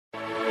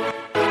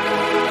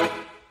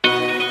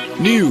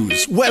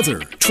News,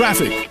 weather,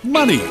 traffic,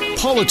 money,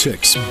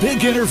 politics,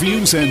 big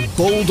interviews, and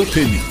bold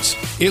opinions.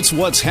 It's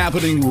what's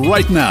happening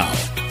right now.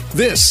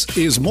 This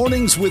is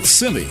Mornings with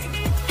Simi.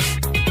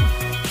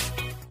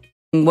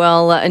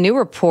 Well, a new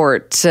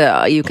report,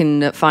 you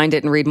can find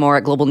it and read more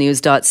at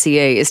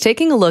globalnews.ca, is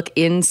taking a look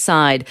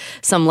inside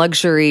some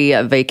luxury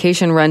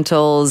vacation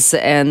rentals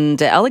and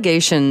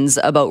allegations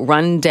about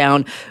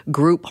rundown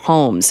group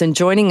homes. And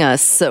joining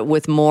us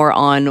with more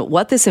on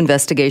what this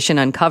investigation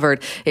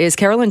uncovered is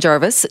Carolyn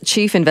Jarvis,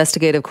 Chief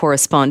Investigative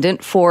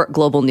Correspondent for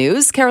Global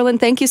News. Carolyn,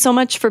 thank you so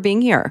much for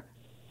being here.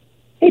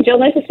 Hey, Jill,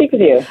 nice to speak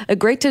with you.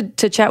 Great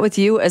to chat with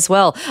you as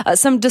well.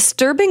 Some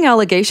disturbing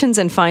allegations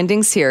and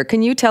findings here.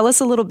 Can you tell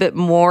us a little bit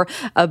more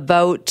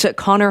about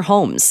Connor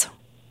Homes?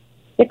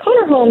 Yeah,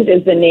 Connor Homes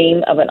is the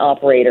name of an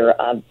operator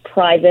of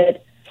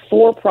private,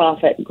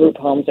 for-profit group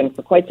homes and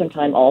for quite some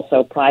time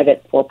also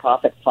private,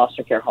 for-profit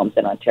foster care homes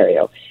in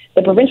Ontario.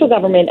 The provincial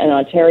government in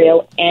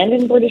Ontario and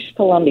in British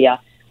Columbia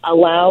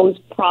allows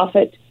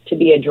profit to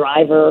be a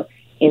driver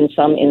in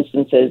some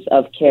instances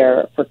of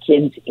care for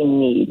kids in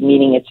need,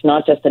 meaning it's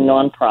not just a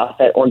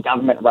nonprofit or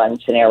government-run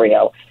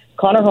scenario.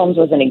 Connor Homes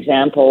was an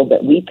example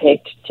that we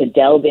picked to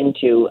delve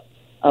into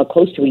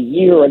close to a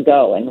year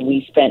ago, and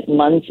we spent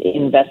months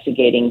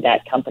investigating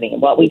that company.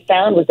 And what we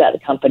found was that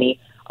the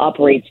company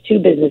operates two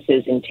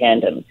businesses in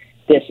tandem.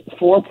 This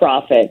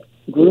for-profit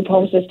group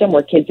home system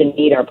where kids in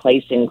need are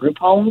placed in group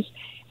homes,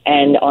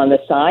 and on the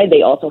side,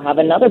 they also have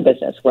another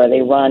business where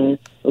they run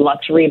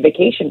luxury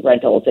vacation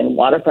rentals and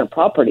waterfront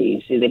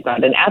properties. So they've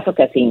got an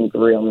Africa-themed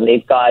room.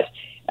 They've got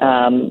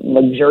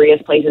luxurious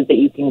places that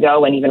you can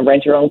go and even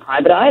rent your own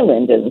private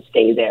island and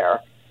stay there.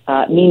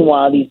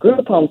 Meanwhile, these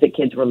group homes that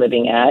kids were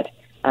living at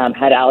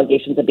had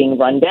allegations of being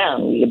run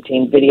down. We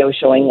obtained video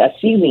showing a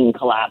ceiling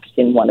collapsed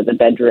in one of the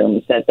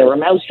bedrooms, that there were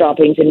mouse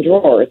droppings in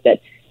drawers, that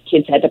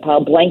kids had to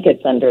pile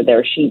blankets under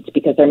their sheets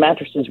because their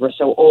mattresses were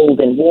so old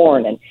and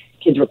worn, and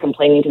kids were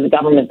complaining to the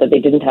government that they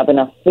didn't have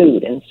enough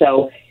food. And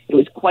so it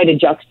was quite a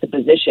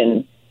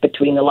juxtaposition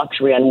between the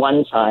luxury on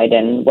one side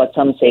and what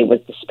some say was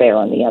despair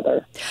on the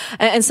other.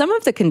 And some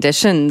of the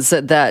conditions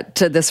that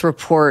this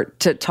report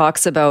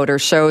talks about or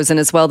shows, and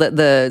as well that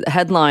the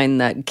headline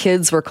that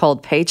kids were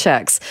called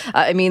paychecks,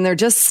 I mean, they're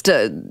just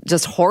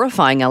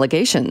horrifying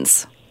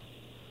allegations.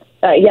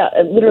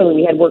 Literally,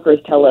 we had workers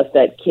tell us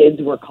that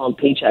kids were called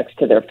paychecks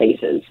to their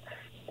faces.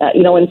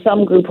 In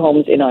some group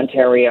homes in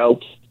Ontario,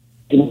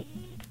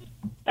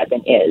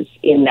 is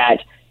in that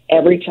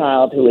every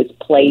child who is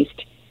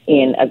placed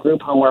in a group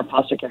home or a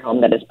foster care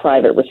home that is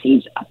private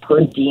receives a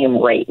per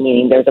diem rate,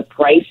 meaning there's a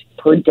price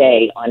per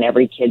day on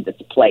every kid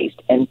that's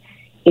placed. And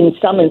in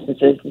some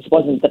instances, this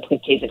wasn't the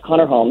case at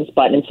Connor Homes,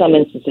 but in some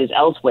instances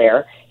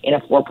elsewhere in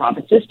a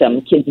for-profit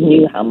system, kids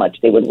knew how much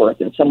they would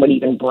worth, and some would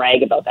even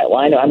brag about that. Well,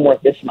 I know I'm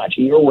worth this much,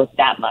 or you're worth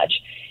that much.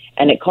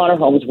 And at Connor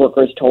Homes,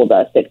 workers told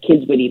us that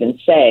kids would even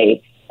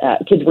say,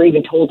 kids were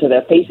even told to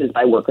their faces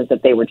by workers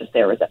that they were just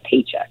there as a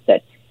paycheck,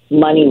 that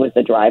money was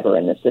the driver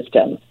in the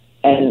system.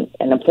 And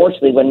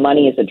unfortunately, when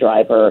money is a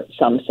driver,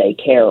 some say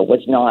care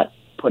was not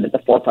put at the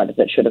forefront as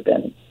it should have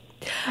been.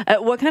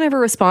 What kind of a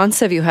response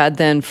have you had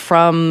then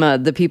from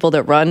the people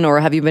that run, or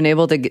have you been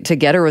able to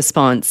get a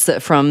response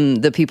from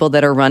the people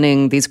that are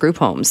running these group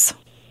homes?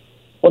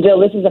 Well, Jill,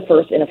 this is the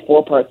first in a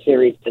 4-part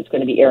series that's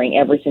going to be airing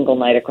every single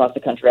night across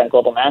the country on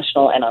Global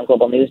National and on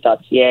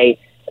globalnews.ca.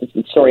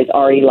 The story is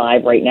already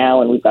live right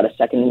now, and we've got a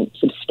second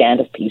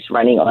substantive piece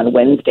running on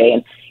Wednesday.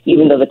 And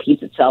even though the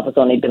piece itself has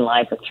only been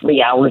live for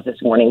 3 hours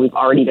this morning, we've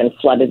already been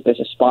flooded with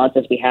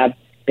responses. We have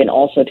been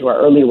also to our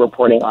earlier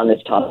reporting on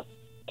this topic.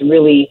 It's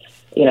really,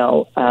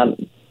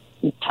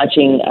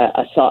 touching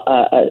a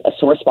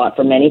sore spot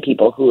for many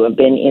people who have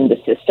been in the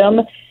system,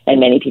 and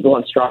many people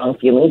have strong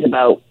feelings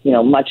about,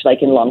 much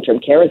like in long-term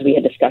care, as we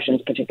had discussions,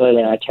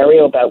 particularly in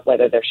Ontario, about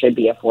whether there should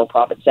be a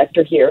for-profit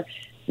sector here.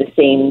 The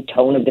same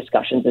tone of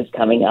discussions is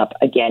coming up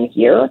again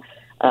here.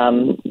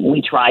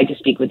 We tried to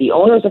speak with the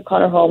owners of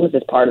Connor Homes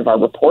as part of our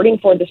reporting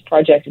for this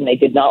project, and they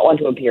did not want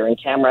to appear in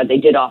camera. They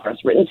did offer us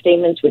written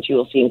statements, which you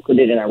will see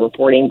included in our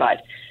reporting,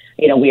 but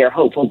we are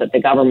hopeful that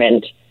the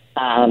government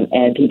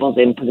and people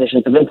in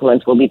positions of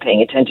influence will be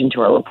paying attention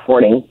to our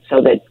reporting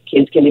so that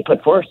kids can be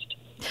put first.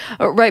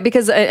 Right,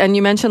 because, and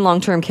you mentioned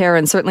long-term care,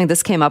 and certainly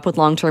this came up with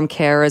long-term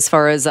care as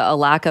far as a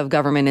lack of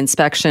government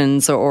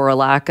inspections or a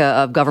lack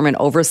of government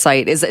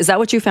oversight. Is that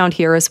what you found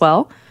here as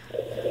well?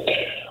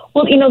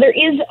 Well, there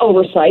is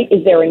oversight.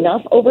 Is there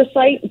enough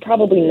oversight?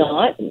 Probably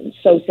not.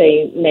 So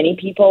say many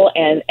people.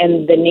 And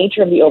the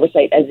nature of the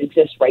oversight as it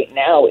exists right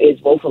now is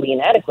woefully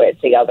inadequate,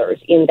 say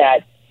others, in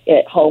that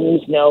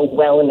homes know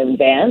well in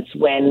advance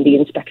when the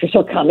inspectors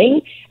are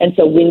coming. And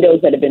so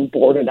windows that have been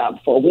boarded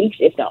up for weeks,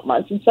 if not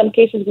months, in some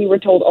cases, we were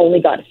told only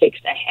got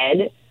fixed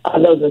ahead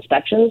of those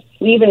inspections.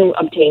 We even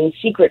obtained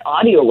secret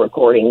audio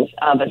recordings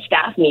of a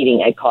staff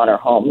meeting at Connor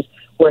Homes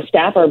where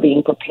staff are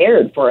being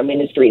prepared for a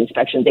ministry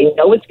inspection. They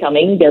know it's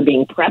coming. They're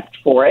being prepped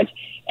for it.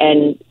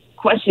 And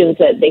questions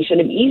that they should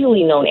have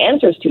easily known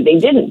answers to, they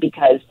didn't,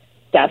 because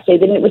staff say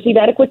they didn't receive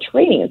adequate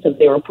training. And so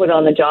they were put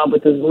on the job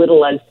with as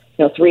little as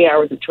 3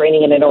 hours of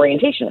training and an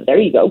orientation. And there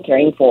you go,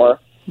 caring for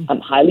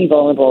highly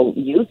vulnerable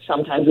youth,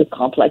 sometimes with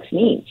complex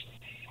needs.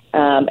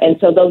 And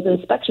so those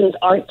inspections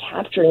aren't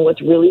capturing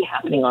what's really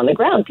happening on the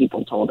ground,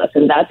 people told us,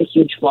 and that's a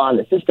huge flaw in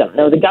the system.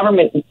 Now, the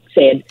government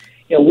said,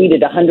 we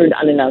did 100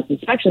 unannounced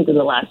inspections in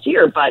the last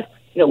year, but,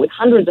 with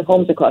hundreds of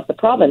homes across the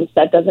province,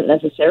 that doesn't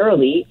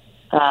necessarily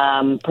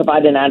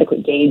provide an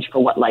adequate gauge for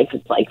what life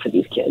is like for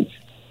these kids.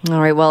 All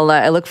right. Well,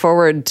 I look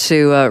forward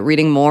to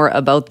reading more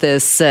about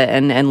this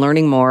and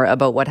learning more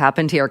about what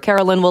happened here.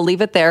 Carolyn, we'll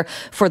leave it there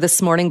for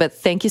this morning, but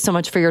thank you so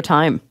much for your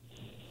time.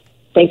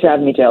 Thanks for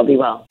having me, Jill. Be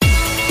well.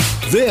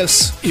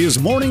 This is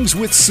Mornings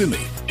with Simi.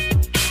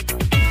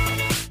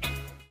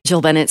 Jill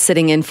Bennett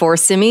sitting in for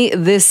Simi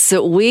this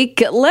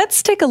week.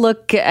 Let's take a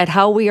look at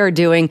how we are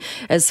doing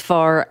as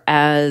far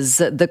as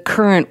the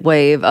current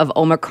wave of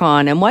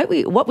Omicron and what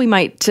we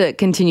might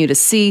continue to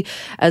see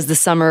as the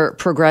summer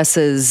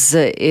progresses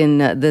in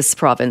this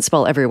province,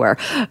 well, everywhere,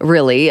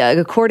 really.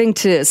 According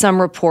to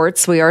some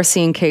reports, we are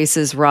seeing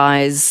cases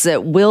rise.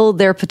 Will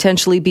there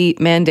potentially be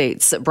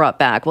mandates brought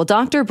back? Well,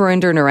 Dr.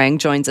 Barinder Narang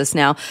joins us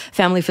now,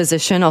 family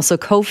physician, also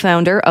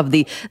co-founder of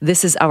the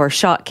This Is Our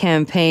Shot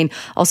campaign,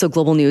 also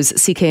Global News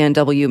CKNW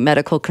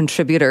medical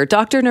contributor.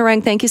 Dr.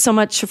 Narang, thank you so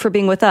much for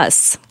being with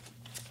us.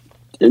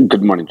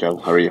 Good morning, Jill.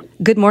 How are you?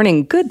 Good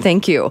morning. Good,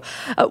 thank you.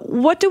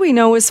 What do we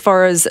know as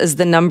far as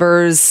the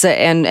numbers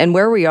and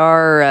where we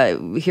are?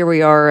 Here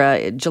we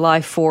are, July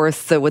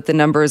 4th, with the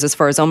numbers as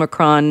far as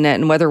Omicron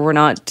and whether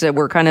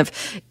we're kind of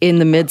in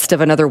the midst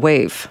of another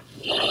wave.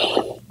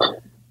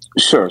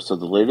 Sure. So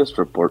the latest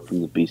report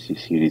from the BC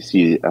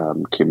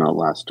CDC came out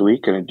last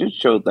week, and it did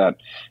show that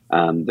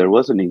there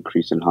was an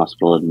increase in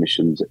hospital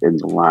admissions in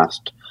the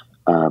last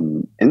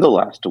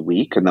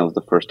week, and that was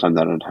the first time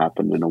that had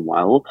happened in a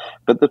while.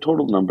 But the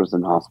total numbers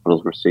in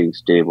hospitals were staying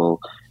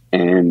stable.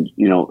 And,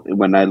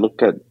 when I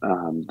look at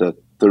the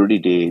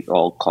 30-day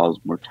all-cause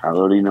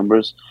mortality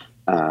numbers,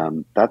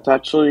 that's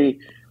actually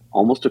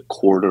almost a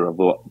quarter of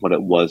what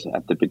it was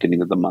at the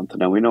beginning of the month.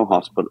 Now, we know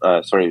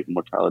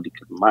mortality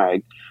can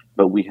lag,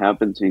 but we have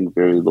been seeing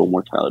very low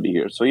mortality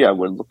here. So, yeah,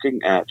 we're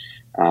looking at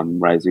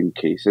rising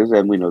cases,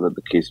 and we know that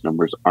the case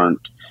numbers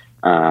aren't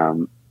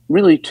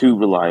really too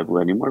reliable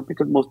anymore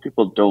because most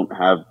people don't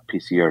have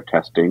PCR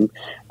testing,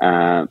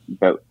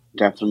 but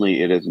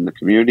definitely it is in the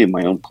community. In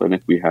my own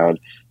clinic, we had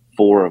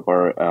 4 of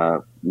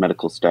our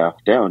medical staff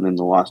down in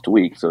the last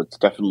week, so it's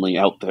definitely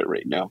out there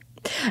right now.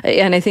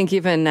 And I think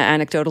even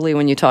anecdotally,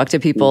 when you talk to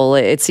people,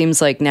 it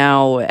seems like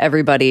now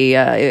everybody,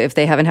 if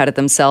they haven't had it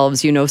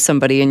themselves,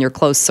 somebody in your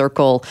close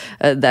circle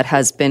that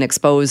has been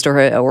exposed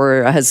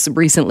or has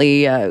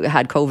recently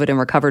had COVID and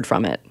recovered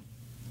from it.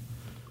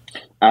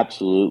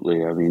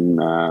 Absolutely. I mean,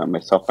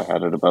 myself, I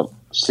had it about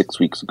 6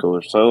 weeks ago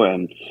or so.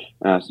 And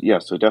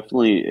so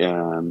definitely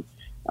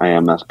I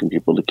am asking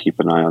people to keep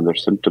an eye on their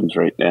symptoms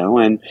right now.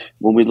 And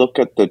when we look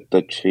at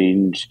the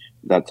change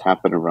that's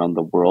happened around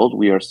the world,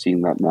 we are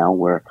seeing that now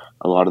where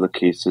a lot of the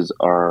cases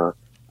are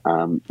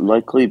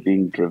likely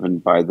being driven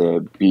by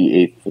the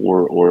BA4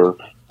 or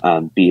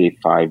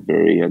BA5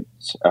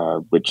 variants,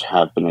 which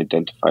have been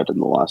identified in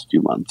the last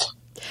few months.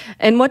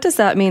 And what does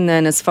that mean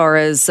then as far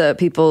as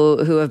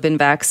people who have been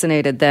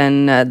vaccinated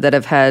then that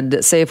have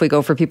had, say if we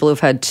go for people who've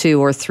had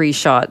 2 or 3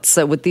 shots,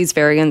 with these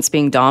variants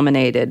being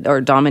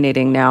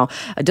dominating now,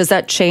 does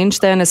that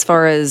change then as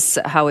far as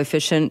how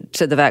efficient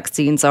the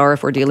vaccines are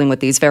if we're dealing with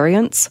these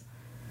variants?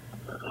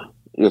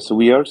 Yeah, so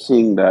we are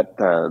seeing that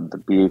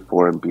the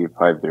BA4 and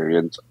BA5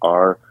 variants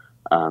are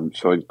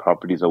showing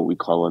properties of what we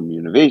call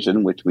immune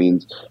evasion, which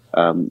means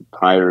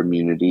prior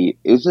immunity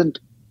isn't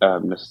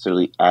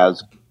necessarily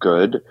as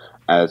good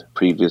as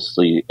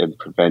previously in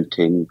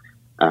preventing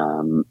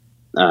you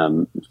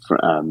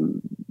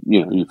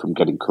from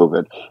getting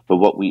COVID. But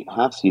what we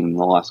have seen in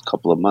the last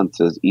couple of months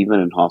is even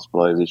in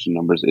hospitalization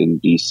numbers in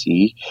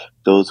BC,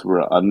 those who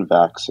are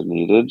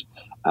unvaccinated,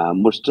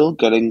 we're still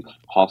getting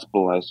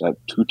hospitalized at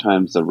 2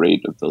 times the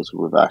rate of those who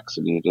were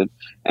vaccinated.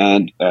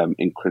 And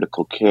in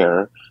critical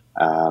care,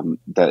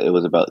 they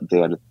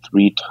had a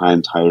 3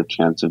 times higher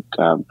chance of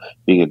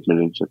being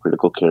admitted to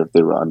critical care if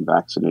they were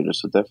unvaccinated.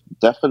 So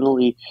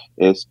definitely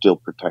is still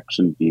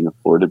protection being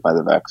afforded by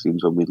the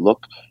vaccines. When we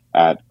look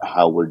at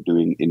how we're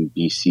doing in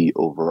BC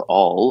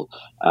overall,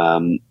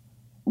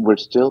 we're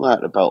still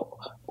at about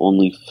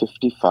only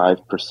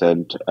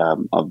 55%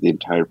 of the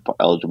entire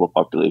eligible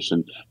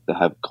population that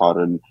have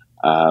gotten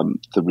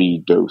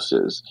 3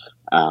 doses.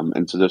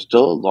 And so there's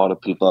still a lot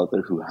of people out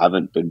there who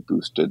haven't been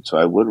boosted. So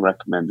I would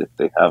recommend if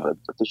they haven't,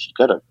 that they should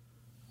get it.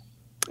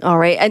 All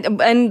right.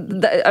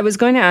 And I was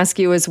going to ask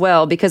you as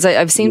well, because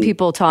I've seen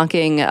people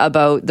talking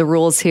about the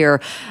rules here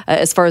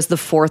as far as the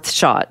 4th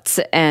shots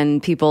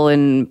and people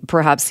in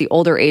perhaps the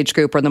older age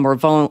group or the more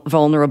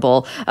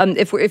vulnerable.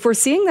 If we're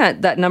seeing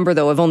that number,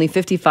 though, of only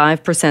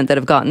 55% that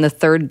have gotten the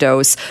 3rd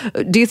dose,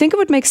 do you think it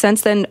would make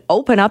sense then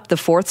open up the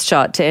 4th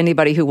shot to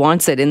anybody who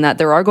wants it, in that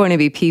there are going to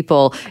be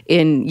people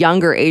in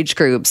younger age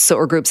groups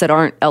or groups that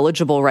aren't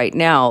eligible right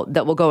now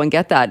that will go and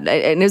get that?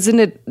 And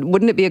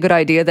wouldn't it be a good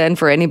idea then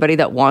for anybody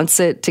that wants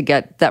it to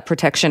get that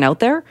protection out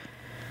there?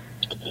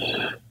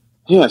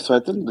 Yeah, so I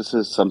think this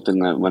is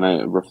something that when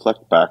I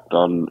reflect back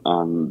on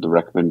the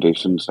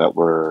recommendations that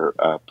were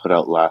put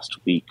out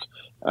last week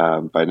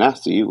by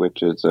NACI,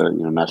 which is a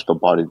national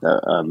body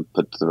that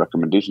puts the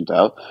recommendations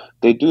out,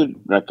 they do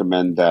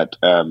recommend that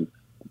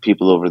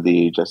people over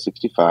the age of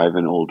 65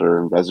 and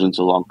older, and residents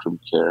of long-term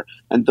care,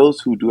 and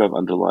those who do have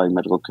underlying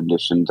medical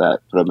conditions that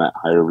put them at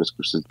higher risk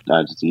for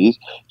disease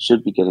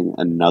should be getting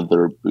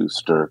another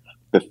booster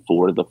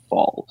before the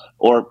fall,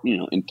 or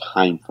in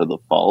time for the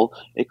fall,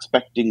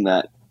 expecting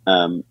that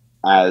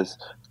as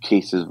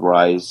cases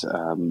rise,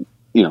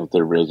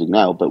 they're rising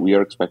now, but we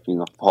are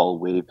expecting a fall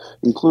wave,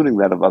 including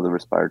that of other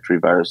respiratory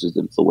viruses,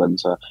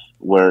 influenza,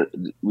 where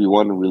we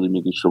want to really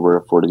making sure we're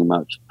affording as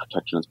much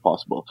protection as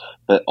possible.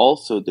 But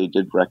also, they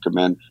did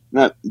recommend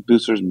that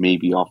boosters may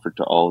be offered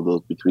to all of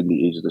those between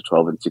the ages of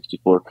 12 and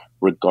 64,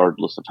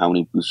 regardless of how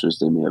many boosters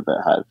they may have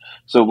had.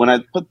 So when I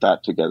put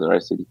that together, I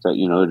think that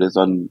it is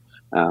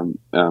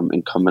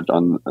incumbent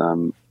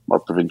on our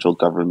provincial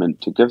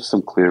government to give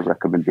some clear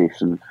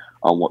recommendations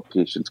on what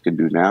patients can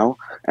do now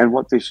and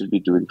what they should be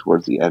doing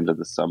towards the end of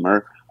the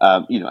summer,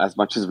 as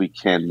much as we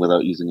can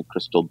without using a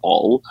crystal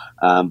ball.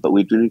 But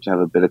we do need to have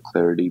a bit of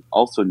clarity,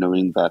 also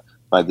knowing that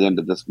by the end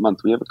of this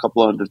month, we have a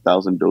couple of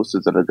 100,000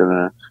 doses that are going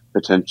to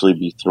potentially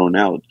be thrown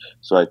out.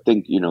 So I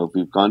think, if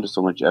we've gone to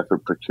so much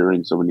effort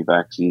procuring so many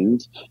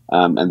vaccines,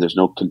 and there's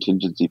no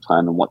contingency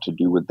plan on what to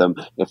do with them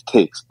if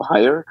they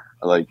expire,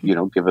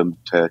 give them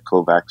to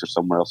COVAX or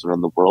somewhere else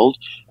around the world,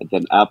 and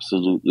then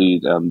absolutely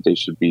they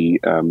should be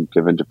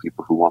given to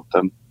people who want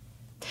them.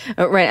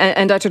 Right.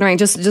 And Dr. Narang,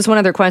 just one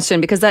other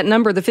question, because that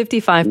number, the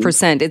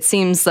 55%, it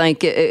seems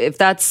like if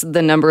that's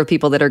the number of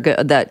people that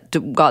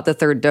got the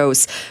third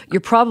dose,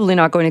 you're probably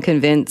not going to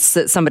convince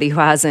somebody who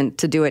hasn't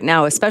to do it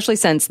now, especially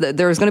since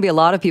there's going to be a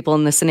lot of people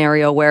in this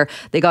scenario where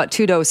they got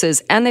 2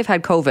 doses and they've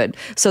had COVID.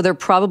 So they're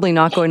probably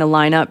not going to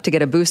line up to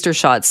get a booster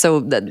shot.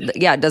 So,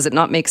 does it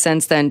not make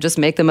sense then just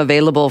make them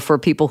available for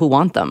people who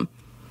want them?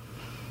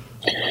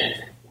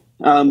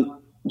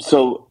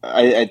 So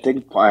I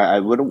think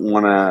I wouldn't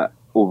want to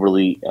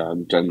overly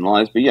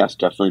generalized, but yes,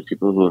 definitely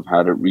people who have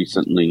had it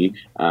recently.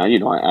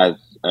 As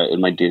in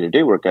my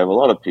day-to-day work, I have a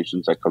lot of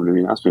patients that come to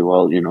me and ask me,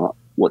 well,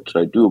 what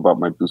should I do about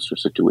my booster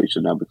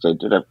situation now because I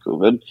did have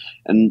COVID?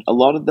 And a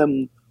lot of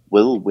them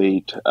will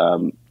wait,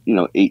 8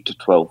 to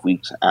 12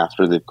 weeks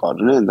after they've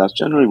gotten it, and that's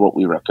generally what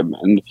we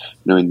recommend,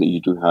 knowing that you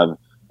do have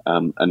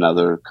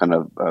another kind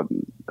of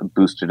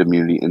boosted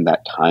immunity in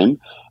that time.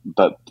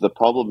 But the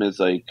problem is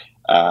I'm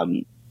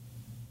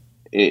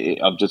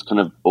just kind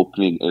of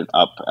opening it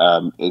up,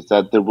 is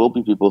that there will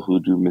be people who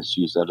do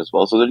misuse that as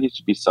well. So there needs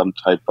to be some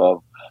type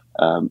of,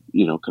 kind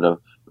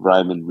of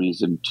rhyme and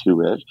reason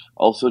to it.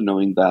 Also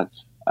knowing that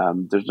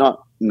there's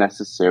not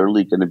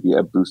necessarily going to be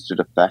a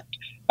boosted effect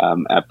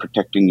at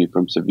protecting you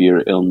from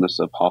severe illness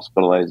of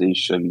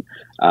hospitalization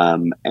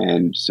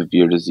and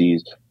severe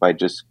disease by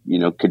just,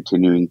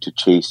 continuing to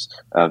chase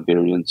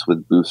variants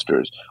with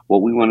boosters.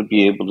 What we want to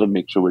be able to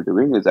make sure we're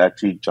doing is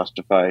actually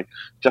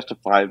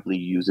justifiably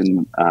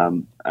using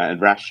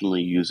and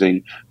rationally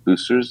using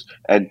boosters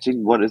and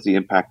seeing what is the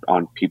impact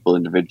on people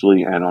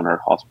individually and on our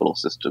hospital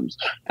systems.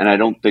 And I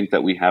don't think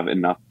that we have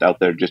enough out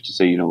there just to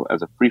say,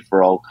 as a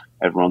free-for-all,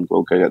 everyone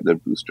go get their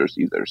boosters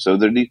either. So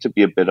there needs to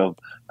be a bit of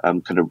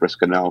kind of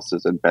risk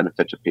analysis and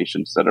benefit to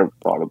patients that are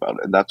thought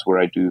about. And that's where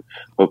I do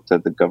hope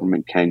that the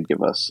government can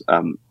give us,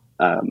 in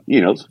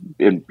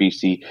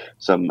BC,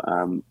 some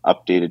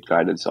updated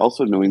guidance.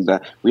 Also knowing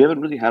that we haven't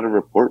really had a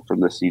report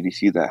from the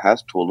CDC that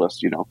has told us,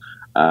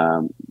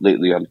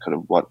 lately on kind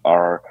of what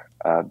our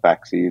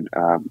vaccine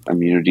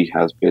immunity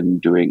has been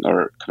doing,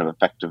 or kind of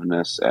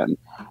effectiveness and,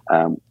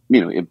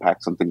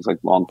 impacts on things like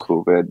long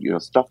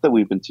COVID, stuff that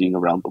we've been seeing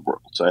around the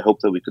world. So I hope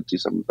that we could see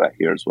some of that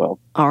here as well.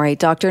 All right,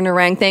 Dr.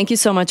 Narang, thank you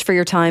so much for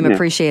your time. Yeah.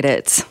 Appreciate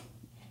it.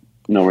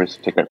 No worries.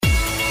 Take care.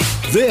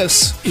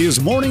 This is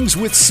Mornings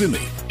with Simi.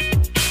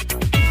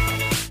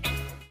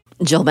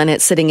 Jill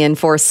Bennett sitting in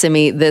for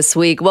Simi this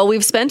week. Well,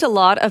 we've spent a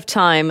lot of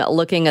time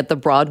looking at the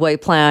Broadway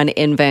plan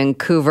in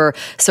Vancouver,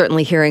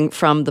 certainly hearing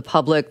from the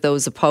public,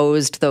 those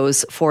opposed,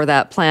 those for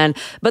that plan.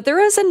 But there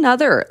is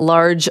another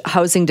large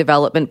housing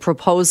development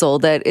proposal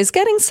that is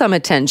getting some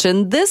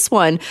attention. This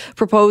one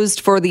proposed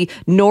for the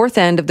north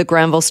end of the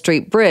Granville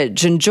Street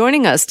Bridge. And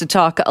joining us to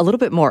talk a little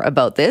bit more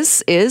about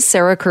this is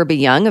Sarah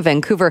Kirby-Young, a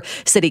Vancouver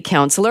City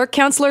Councillor.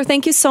 Councillor,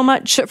 thank you so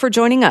much for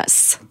joining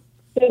us.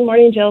 Good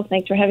morning, Jill.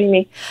 Thanks for having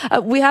me.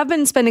 We have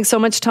been spending so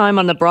much time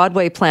on the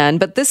Broadway plan,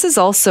 but this is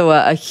also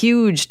a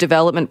huge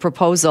development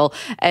proposal,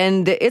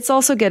 and it's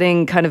also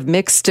getting kind of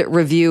mixed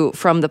review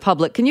from the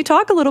public. Can you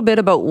talk a little bit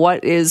about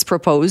what is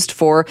proposed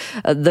for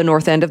the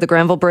north end of the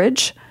Granville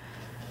Bridge?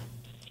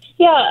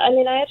 Yeah,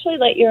 I actually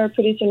let your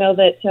producer know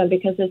that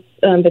because this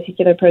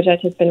particular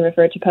project has been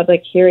referred to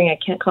public hearing, I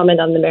can't comment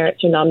on the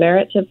merits or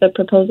non-merits of the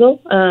proposal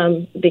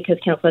because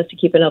council has to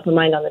keep an open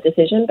mind on the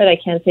decision, but I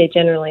can say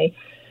generally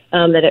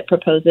that it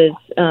proposes,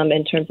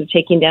 in terms of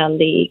taking down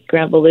the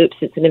Granville Loops,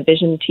 it's an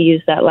envision to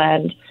use that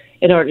land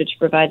in order to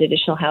provide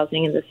additional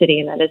housing in the city,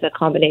 and that is a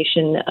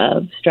combination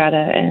of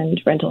strata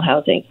and rental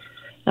housing.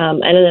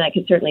 And then I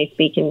could certainly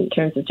speak in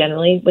terms of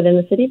generally within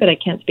the city, but I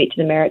can't speak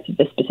to the merits of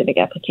this specific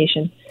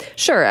application.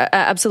 Sure,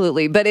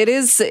 absolutely. But it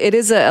is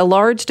a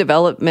large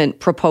development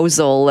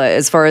proposal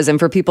as far as, and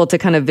for people to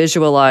kind of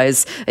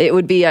visualize, it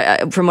would be,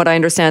 from what I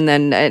understand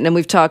then, and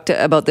we've talked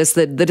about this,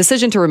 the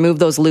decision to remove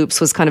those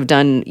loops was kind of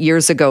done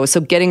years ago.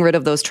 So getting rid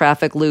of those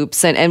traffic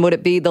loops, and would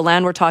it be the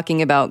land we're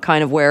talking about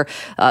kind of where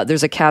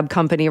there's a cab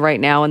company right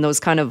now and those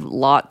kind of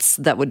lots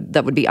that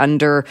would be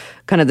under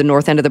kind of the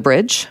north end of the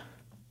bridge?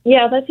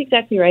 Yeah, that's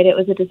exactly right. It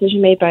was a decision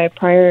made by a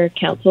prior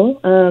council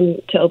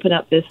to open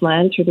up this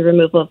land through the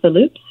removal of the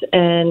loops,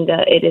 and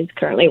it is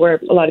currently where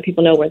a lot of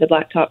people know where the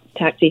Blacktop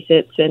taxi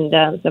sits and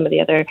some of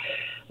the other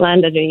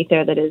land underneath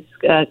there that is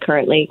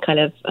currently kind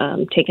of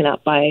taken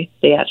up by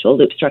the actual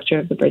loop structure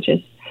of the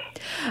bridges.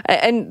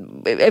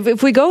 And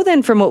if we go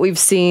then from what we've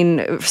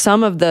seen,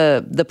 some of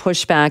the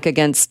pushback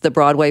against the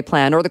Broadway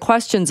plan or the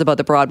questions about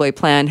the Broadway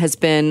plan has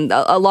been,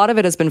 a lot of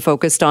it has been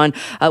focused on,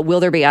 will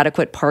there be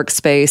adequate park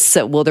space?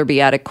 Will there be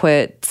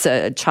adequate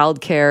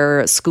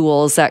childcare,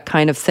 schools, that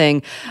kind of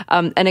thing?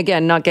 And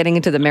again, not getting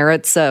into the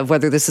merits of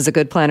whether this is a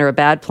good plan or a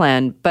bad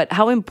plan, but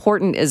how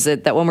important is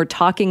it that when we're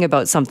talking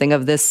about something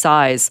of this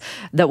size,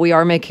 that we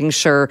are making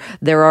sure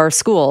there are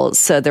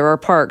schools, there are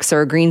parks,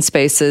 there are green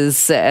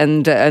spaces,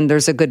 and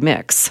there's a good mix?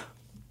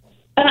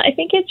 I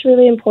think it's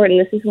really important.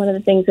 This is one of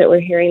the things that we're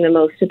hearing the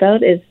most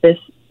about is this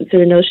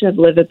sort of notion of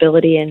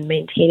livability and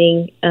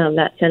maintaining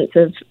that sense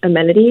of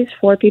amenities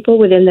for people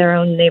within their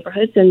own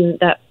neighborhoods, and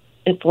that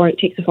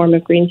takes the form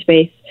of green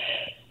space,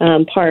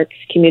 parks,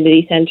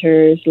 community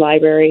centers,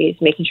 libraries,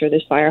 making sure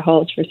there's fire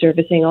halls for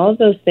servicing, all of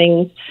those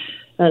things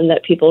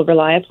that people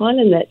rely upon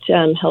and that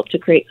help to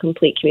create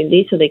complete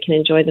communities so they can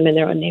enjoy them in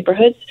their own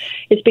neighborhoods.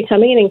 It's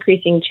becoming an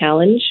increasing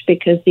challenge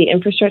because the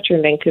infrastructure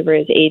in Vancouver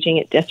is aging.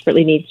 It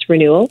desperately needs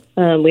renewal.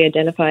 We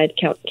identified,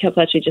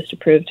 Council actually just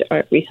approved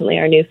recently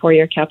our new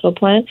 4-year capital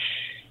plan,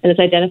 and it's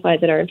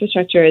identified that our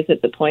infrastructure is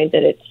at the point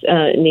that it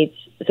needs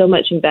so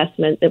much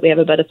investment that we have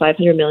about a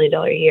 $500 million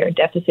a year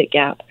deficit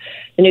gap.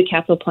 The new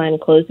capital plan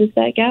closes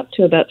that gap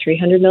to about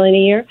 $300 million a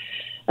year.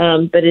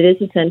 But it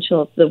is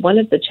essential. One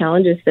of the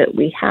challenges that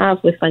we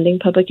have with funding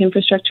public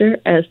infrastructure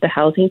as the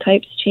housing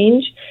types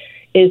change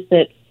is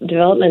that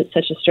developments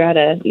such as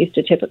strata used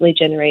to typically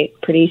generate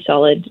pretty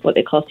solid, what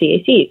they call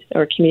CACs,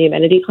 or community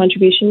amenity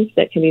contributions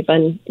that can be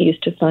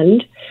used to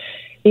fund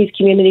these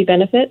community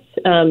benefits.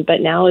 But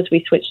now as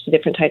we switch to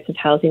different types of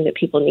housing that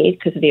people need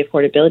because of the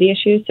affordability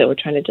issues, so we're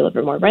trying to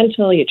deliver more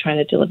rental, you're trying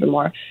to deliver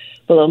more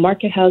below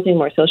market housing,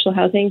 more social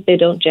housing, they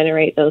don't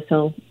generate those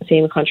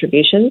same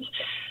contributions.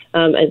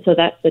 And so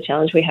that's the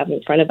challenge we have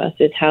in front of us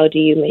is how do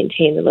you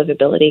maintain the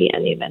livability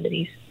and the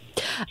amenities?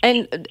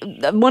 And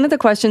one of the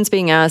questions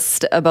being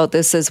asked about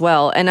this as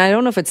well, and I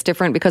don't know if it's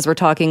different because we're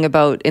talking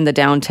about in the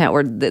downtown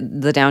or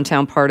the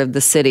downtown part of the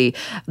city,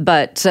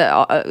 but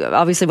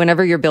obviously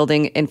whenever you're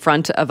building in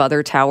front of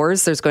other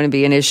towers, there's going to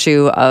be an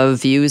issue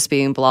of views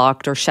being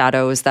blocked or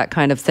shadows, that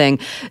kind of thing.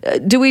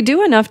 Do we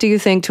do enough, do you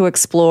think, to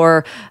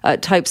explore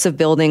types of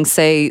buildings,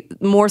 say,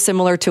 more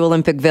similar to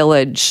Olympic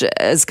Village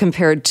as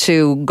compared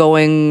to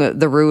going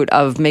the route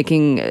of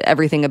making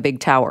everything a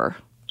big tower?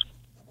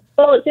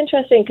 Well, it's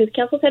interesting because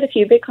Council's had a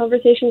few big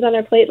conversations on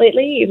our plate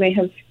lately. You may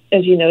have,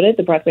 as you noted,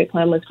 the Broadway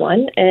plan was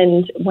one.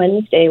 And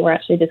Wednesday, we're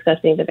actually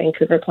discussing the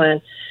Vancouver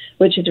plan,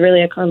 which is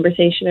really a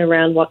conversation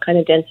around what kind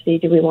of density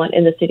do we want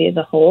in the city as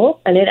a whole.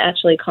 And it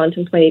actually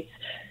contemplates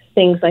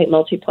things like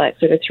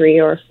multiplex or 3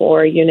 or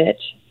 4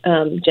 unit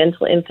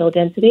gentle infill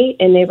density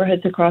in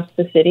neighborhoods across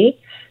the city,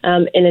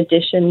 in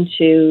addition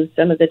to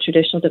some of the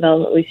traditional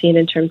development we've seen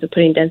in terms of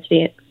putting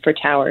density for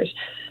towers.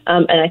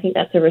 And I think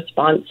that's a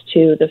response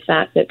to the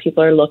fact that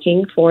people are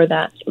looking for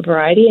that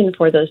variety and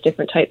for those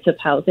different types of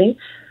housing.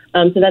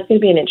 So that's going to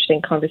be an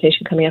interesting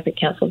conversation coming up at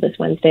Council this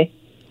Wednesday.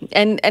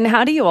 And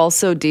how do you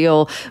also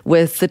deal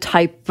with the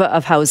type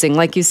of housing?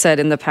 Like you said,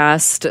 in the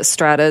past,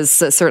 stratas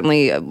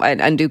certainly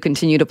and do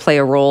continue to play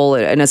a role,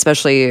 and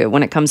especially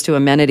when it comes to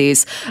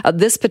amenities.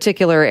 This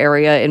particular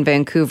area in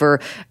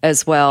Vancouver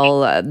as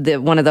well,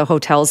 one of the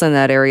hotels in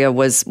that area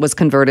was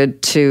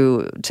converted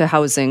to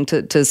housing,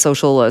 to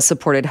social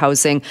supported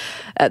housing.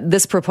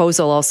 This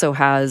proposal also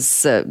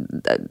has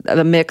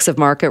a mix of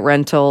market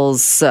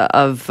rentals,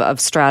 of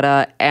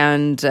strata,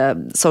 and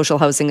social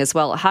housing as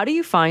well. How do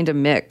you find a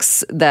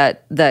mix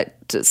that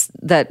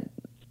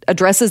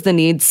addresses the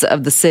needs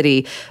of the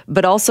city,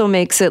 but also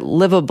makes it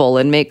livable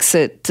and makes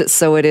it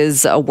so it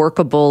is a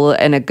workable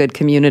and a good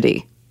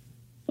community?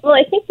 Well,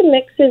 I think the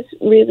mix is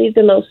really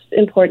the most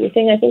important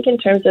thing. I think in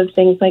terms of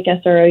things like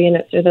SRO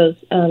units or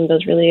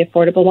those really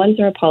affordable ones,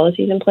 there are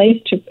policies in place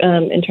to,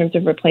 in terms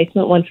of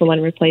replacement,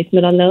 one-for-one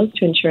replacement on those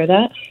to ensure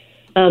that.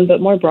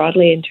 But more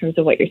broadly, in terms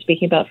of what you're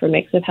speaking about for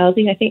mix of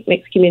housing, I think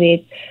mixed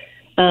communities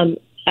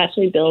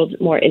actually build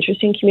more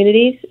interesting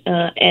communities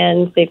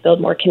and they build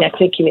more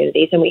connected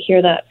communities. And we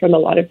hear that from a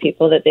lot of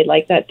people that they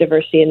like that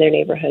diversity in their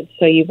neighborhoods.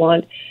 So you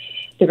want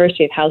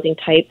diversity of housing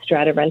types,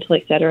 strata, rental,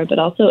 et cetera, but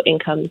also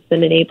incomes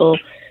that enable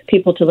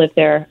people to live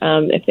there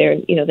if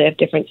they have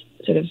different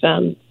sort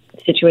of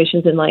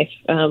situations in life,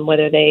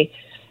 whether they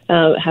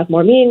have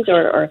more means,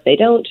 or if they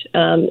don't,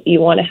 you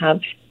want to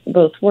have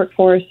both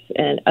workforce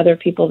and other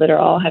people that are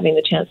all having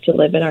the chance to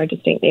live in our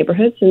distinct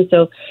neighborhoods. And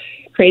so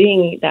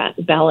creating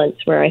that balance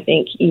where I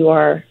think you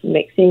are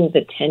mixing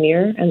the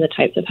tenure and the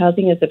types of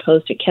housing as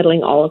opposed to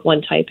kettling all of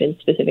one type in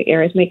specific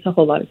areas makes a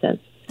whole lot of sense.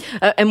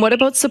 And what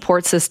about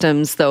support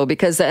systems, though?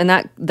 Because in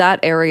that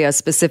area,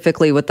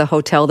 specifically with the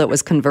hotel that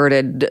was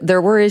converted,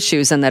 there were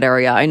issues in that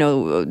area. I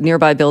know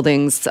nearby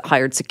buildings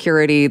hired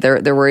security.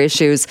 There were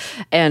issues.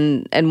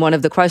 And one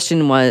of the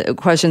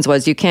questions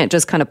was you can't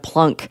just kind of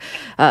plunk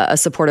a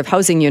supportive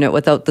housing unit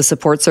without the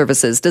support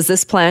services. Does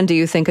this plan, do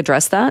you think,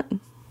 address that?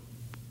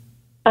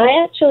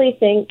 I actually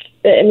think,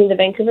 the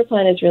Vancouver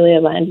plan is really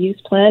a land use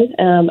plan,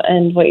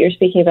 and what you're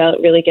speaking about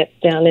really gets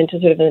down into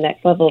sort of the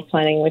next level of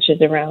planning, which is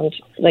around,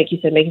 like you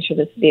said, making sure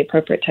there's the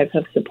appropriate types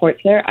of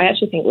supports there. I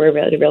actually think we're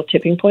at a real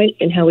tipping point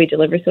in how we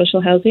deliver social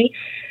housing,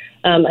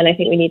 and I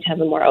think we need to have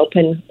a more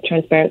open,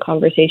 transparent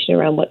conversation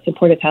around what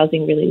supportive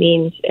housing really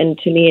means. And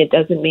to me, it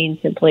doesn't mean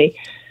simply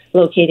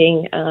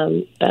locating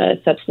a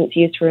substance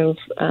use room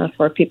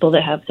for people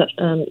that have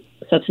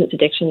substance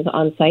addictions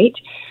on site,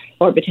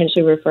 or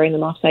potentially referring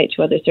them off-site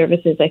to other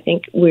services. I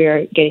think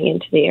we're getting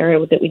into the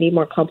area that we need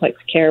more complex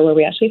care where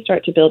we actually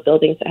start to build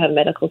buildings that have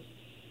medical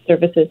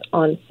services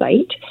on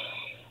site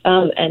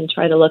and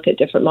try to look at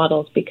different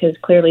models, because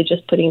clearly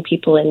just putting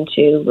people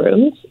into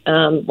rooms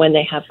when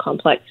they have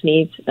complex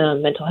needs,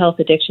 mental health,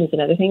 addictions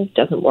and other things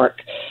doesn't work.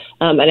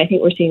 And I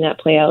think we're seeing that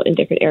play out in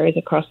different areas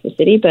across the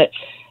city, but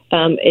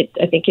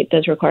I think it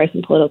does require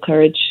some political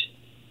courage,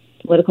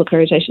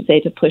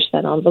 to push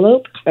that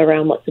envelope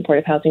around what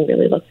supportive housing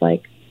really looks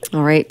like.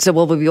 All right. So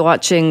we'll be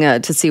watching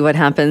to see what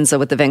happens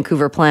with the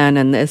Vancouver plan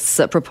and this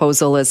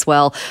proposal as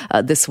well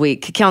this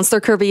week.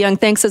 Councillor Kirby-Yung,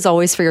 thanks as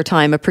always for your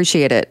time.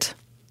 Appreciate it.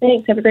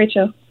 Thanks. Have a great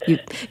show.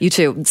 You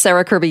too.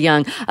 Sarah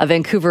Kirby-Yung, a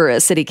Vancouver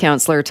City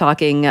Councillor,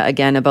 talking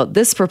again about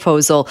this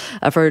proposal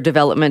for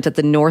development at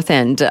the north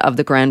end of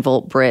the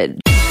Granville Bridge.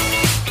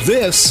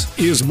 This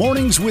is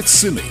Mornings with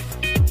Simi.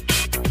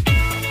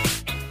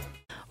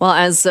 Well,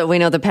 as we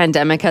know, the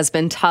pandemic has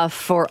been tough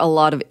for a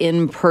lot of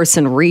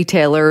in-person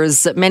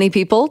retailers. Many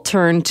people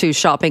turn to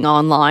shopping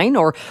online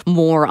or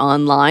more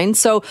online.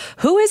 So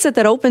who is it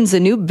that opens a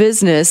new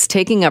business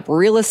taking up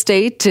real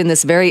estate in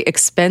this very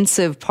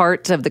expensive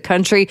part of the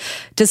country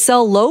to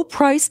sell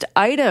low-priced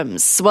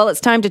items? Well, it's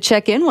time to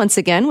check in once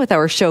again with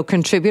our show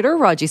contributor,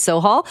 Raji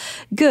Sohal.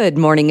 Good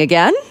morning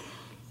again.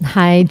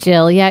 Hi,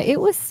 Jill. Yeah, it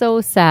was so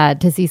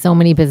sad to see so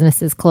many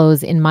businesses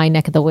close in my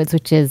neck of the woods,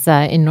 which is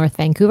in North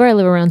Vancouver. I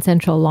live around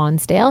Central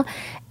Lonsdale.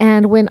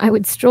 And when I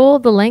would stroll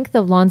the length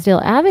of Lonsdale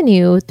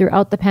Avenue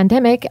throughout the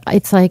pandemic,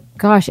 it's like,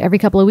 gosh, every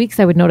couple of weeks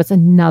I would notice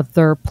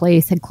another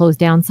place had closed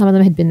down. Some of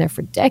them had been there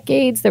for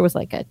decades. There was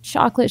like a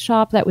chocolate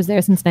shop that was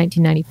there since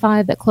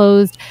 1995 that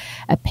closed,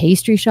 a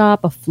pastry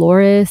shop, a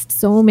florist.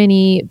 So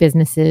many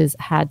businesses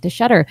had to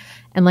shutter.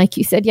 And like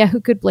you said, yeah,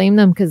 who could blame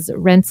them? Because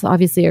rents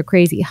obviously are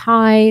crazy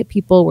high.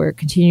 People were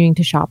continuing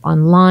to shop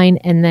online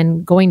and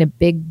then going to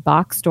big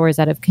box stores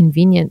out of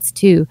convenience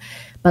too.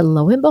 But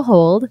lo and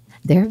behold,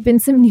 there have been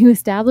some new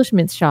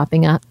establishments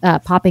popping up,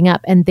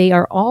 and they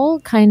are all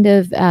kind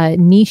of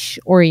niche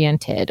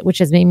oriented, which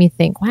has made me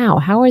think, wow,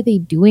 how are they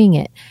doing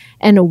it?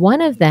 And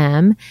one of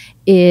them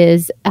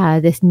is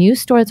this new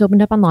store that's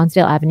opened up on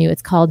Lonsdale Avenue.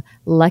 It's called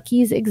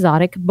Lucky's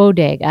Exotic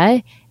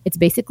Bodega. It's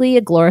basically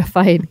a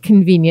glorified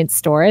convenience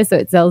store. So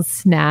it sells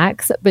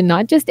snacks, but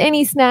not just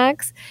any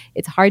snacks.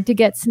 It's hard to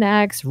get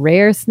snacks,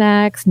 rare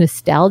snacks,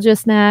 nostalgia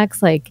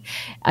snacks. Like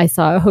I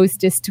saw a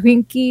Hostess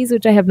Twinkies,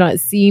 which I have not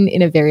seen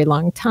in a very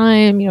long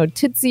time.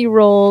 Tootsie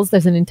Rolls.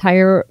 There's an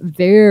entire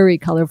very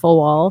colorful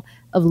wall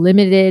of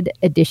limited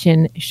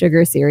edition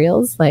sugar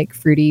cereals like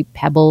Fruity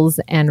Pebbles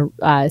and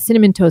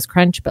Cinnamon Toast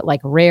Crunch, but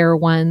like rare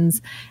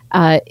ones.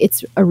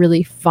 It's a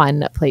really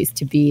fun place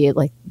to be.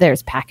 Like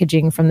there's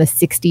packaging from the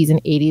 60s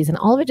and 80s, and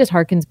all of it just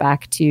harkens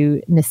back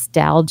to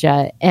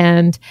nostalgia.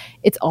 And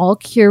it's all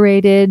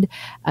curated.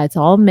 It's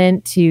all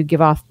meant to give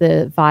off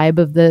the vibe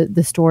of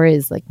the store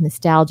is like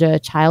nostalgia,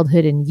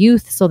 childhood, and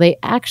youth. So they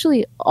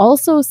actually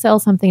also sell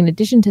something in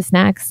addition to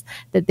snacks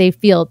that they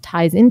feel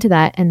ties into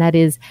that, and that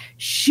is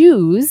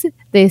shoes.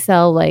 They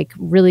sell like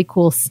really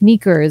cool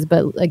sneakers,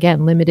 but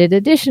again, limited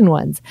edition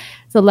ones.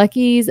 So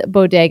Lucky's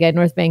Bodega in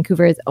North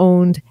Vancouver is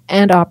owned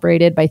and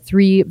operated by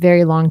three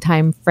very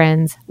long-time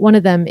friends. One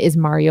of them is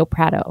Mario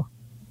Prado.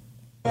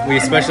 We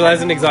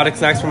specialize in exotic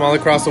snacks from all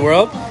across the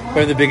world.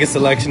 We have the biggest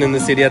selection in the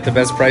city at the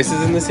best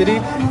prices in the city.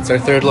 It's our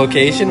third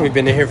location. We've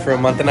been here for a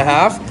month and a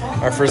half.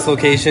 Our first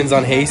location's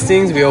on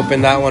Hastings. We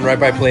opened that one right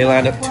by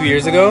Playland 2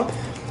 years ago.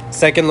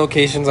 Second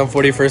location's on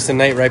 41st and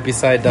Knight, right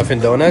beside Duff &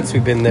 Donuts.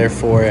 We've been there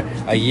for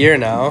a year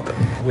now.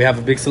 We have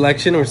a big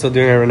selection. We're still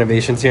doing our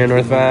renovations here in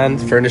North Van,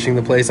 furnishing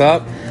the place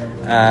up.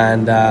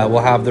 And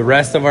we'll have the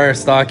rest of our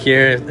stock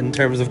here in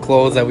terms of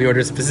clothes that we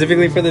order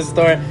specifically for this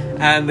store,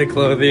 and the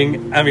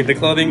clothing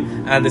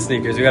and the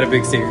sneakers. We got a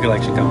big sneaker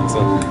collection coming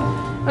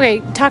soon. Okay,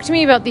 talk to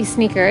me about these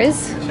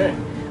sneakers. Sure.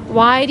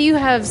 Why do you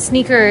have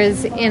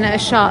sneakers in a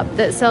shop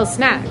that sells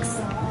snacks?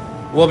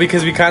 Well,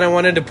 because we kind of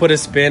wanted to put a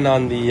spin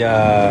on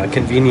the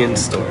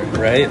convenience store,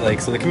 right?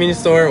 Like, so the convenience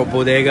store or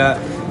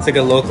bodega, it's like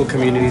a local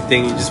community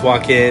thing. You just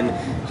walk in,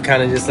 you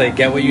kind of just like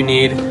get what you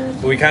need.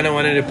 But we kind of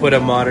wanted to put a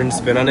modern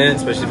spin on it,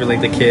 especially for like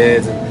the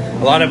kids.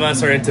 And a lot of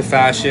us are into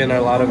fashion, a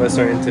lot of us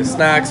are into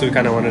snacks. So we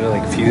kind of wanted to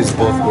like fuse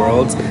both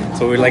worlds.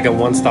 So we're like a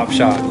one-stop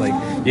shop. Like,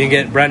 you can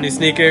get brand new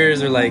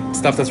sneakers or like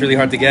stuff that's really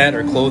hard to get,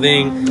 or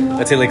clothing,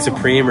 let's say like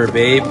Supreme or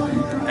Babe,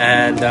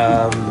 and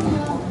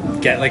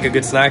get like a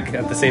good snack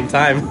at the same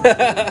time.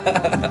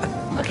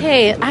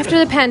 Okay, after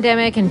the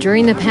pandemic and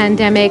during the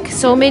pandemic,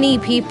 so many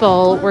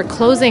people were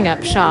closing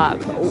up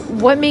shop.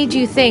 What made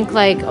you think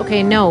like,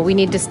 okay, no, we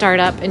need to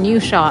start up a new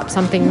shop,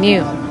 something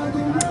new?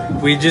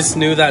 We just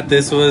knew that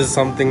this was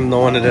something no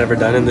one had ever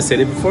done in the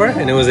city before,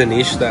 and it was a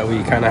niche that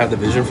we kind of had the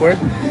vision for.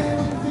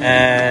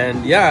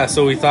 And yeah,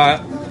 so we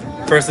thought,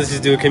 first let's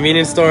just do a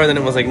convenience store, and then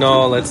it was like,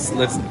 no, let's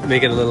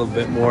make it a little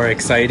bit more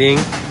exciting,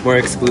 more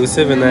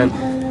exclusive, and then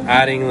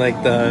adding like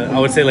I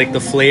would say like the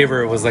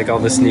flavor was like all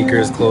the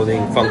sneakers, clothing,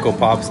 Funko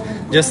Pops.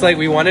 Just like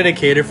we wanted to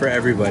cater for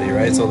everybody,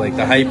 right? So like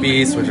the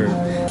hypebeasts, which are,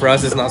 for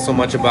us, it's not so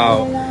much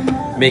about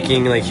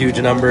making like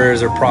huge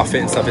numbers or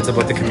profit and stuff. It's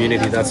about the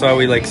community. That's why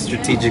we like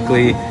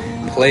strategically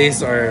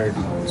place our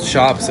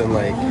shops in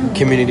like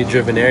community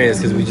driven areas,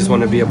 because we just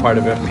want to be a part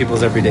of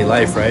people's everyday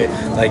life, right?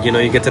 Like, you know,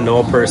 you get to know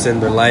a person,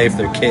 their life,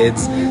 their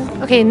kids.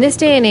 Okay, in this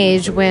day and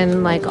age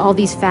when like all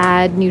these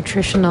fad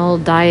nutritional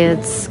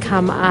diets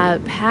come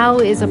up, how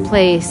is a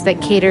place that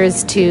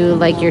caters to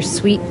like your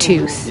sweet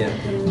tooth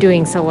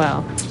doing so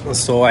well?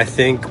 So I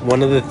think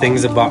one of the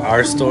things about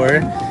our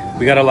store,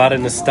 we got a lot of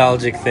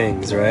nostalgic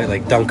things, right?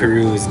 Like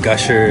Dunkaroos,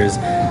 Gushers,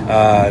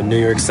 New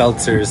York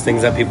Seltzers,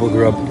 things that people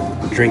grew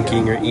up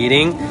drinking or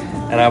eating.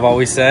 And I've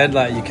always said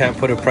that you can't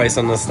put a price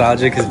on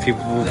nostalgia, because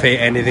people will pay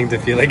anything to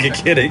feel like a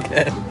kid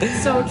again.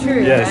 So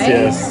true, yes, right?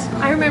 Yes.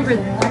 I remember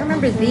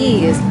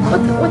these.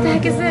 What the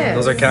heck is this?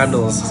 Those are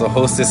candles. So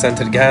Hostess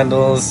scented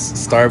candles,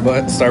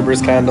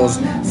 Starburst candles,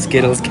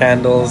 Skittles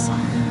candles.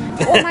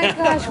 Oh my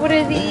gosh, what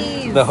are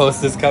these? The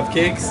Hostess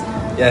cupcakes.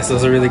 Yes,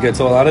 those are really good.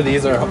 So a lot of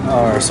these are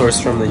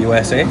sourced from the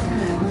USA.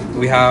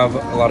 We have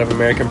a lot of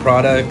American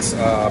products,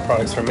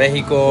 products from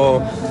Mexico,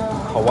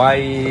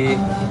 Hawaii,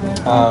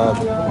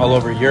 all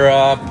over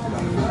Europe,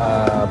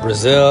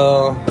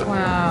 Brazil.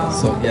 Wow.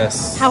 So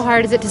yes. How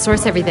hard is it to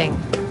source everything?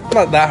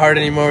 Not that hard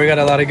anymore. We got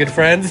a lot of good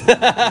friends.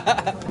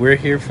 We're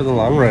here for the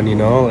long run, you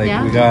know.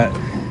 Like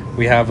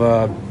we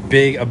have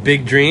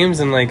big dreams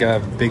and like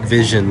a big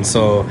vision.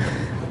 So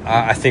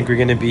I think we're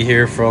gonna be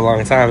here for a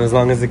long time. As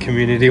long as the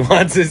community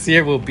wants us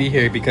here, we'll be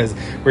here, because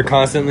we're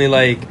constantly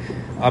like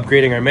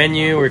upgrading our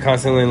menu. We're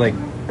constantly like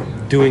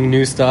doing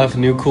new stuff,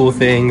 new cool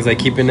things, like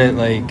keeping it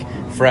like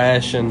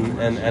fresh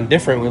and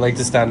different. We like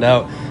to stand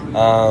out.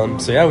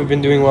 So yeah, we've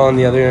been doing well in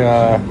the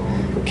other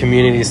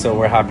communities, so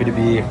we're happy to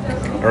be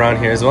around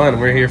here as well, and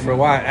we're here for a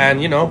while,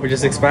 and you know, we're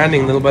just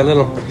expanding little by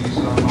little.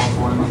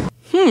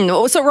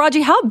 So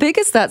Raji, how big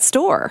is that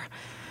store?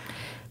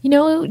 You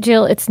know,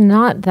 Jill, it's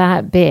not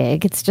that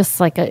big. It's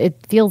just like it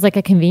feels like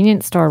a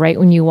convenience store right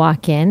when you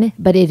walk in,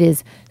 but it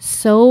is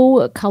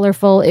so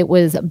colorful. It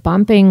was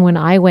bumping when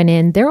I went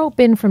in. They're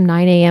open from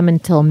 9 a.m.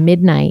 until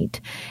midnight.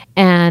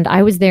 And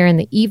I was there in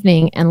the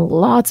evening, and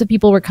lots of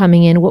people were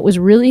coming in. What was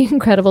really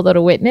incredible though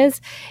to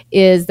witness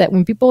is that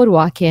when people would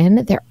walk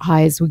in, their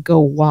eyes would go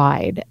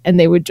wide and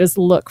they would just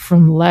look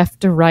from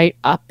left to right,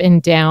 up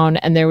and down.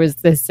 And there was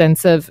this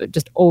sense of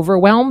just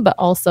overwhelm, but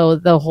also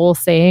the whole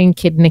saying,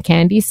 kid in a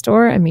candy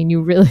store. I mean,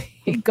 you really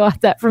got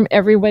that from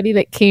everybody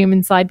that came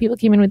inside. People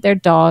came in with their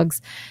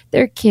dogs,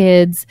 their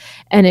kids,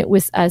 and it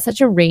was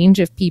such a range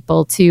of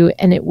people too.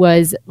 And it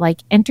was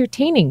like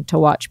entertaining to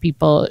watch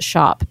people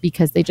shop,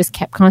 because they just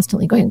kept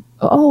constantly going,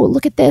 oh,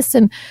 look at this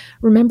and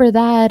remember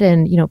that,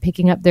 and you know,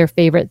 picking up their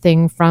favorite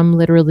thing from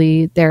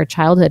literally their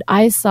childhood.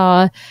 I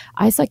saw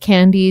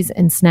candies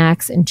and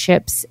snacks and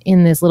chips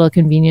in this little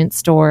convenience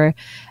store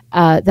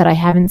that I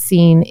haven't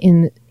seen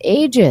in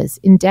ages,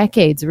 in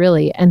decades,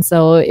 really. And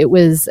so it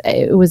was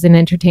an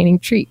entertaining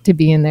treat to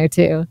be in there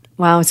too.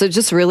 Wow. So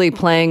just really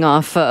playing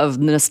off of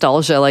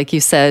nostalgia, like you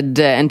said,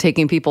 and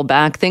taking people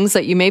back, things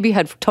that you maybe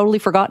had totally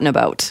forgotten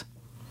about.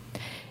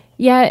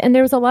 Yeah, and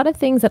there was a lot of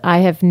things that I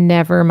have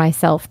never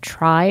myself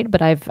tried,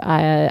 but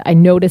I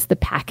noticed the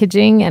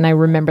packaging, and I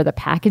remember the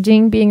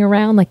packaging being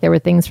around. Like there were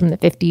things from the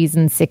 50s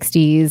and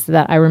 60s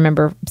that I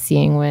remember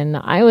seeing when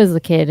I was a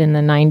kid in the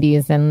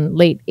 90s and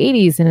late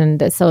 80s,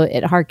 and so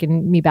it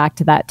harkened me back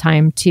to that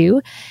time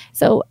too.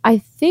 So I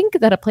think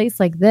that a place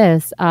like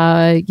this,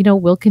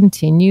 will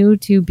continue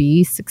to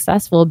be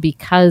successful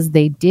because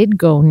they did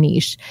go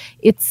niche.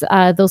 It's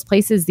those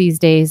places these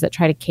days that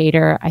try to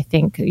cater. I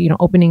think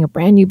opening a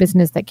brand new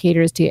business that caters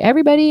to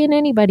everybody and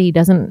anybody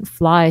doesn't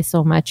fly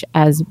so much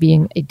as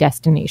being a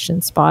destination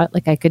spot.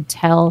 Like I could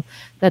tell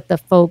that the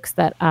folks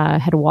that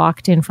had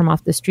walked in from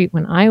off the street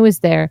when I was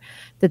there,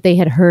 that they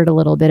had heard a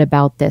little bit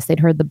about this. They'd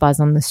heard the buzz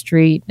on the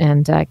street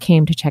and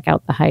came to check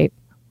out the hype.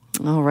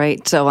 All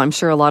right. So I'm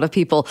sure a lot of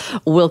people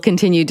will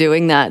continue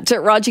doing that.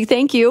 Raji,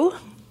 thank you.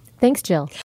 Thanks, Jill.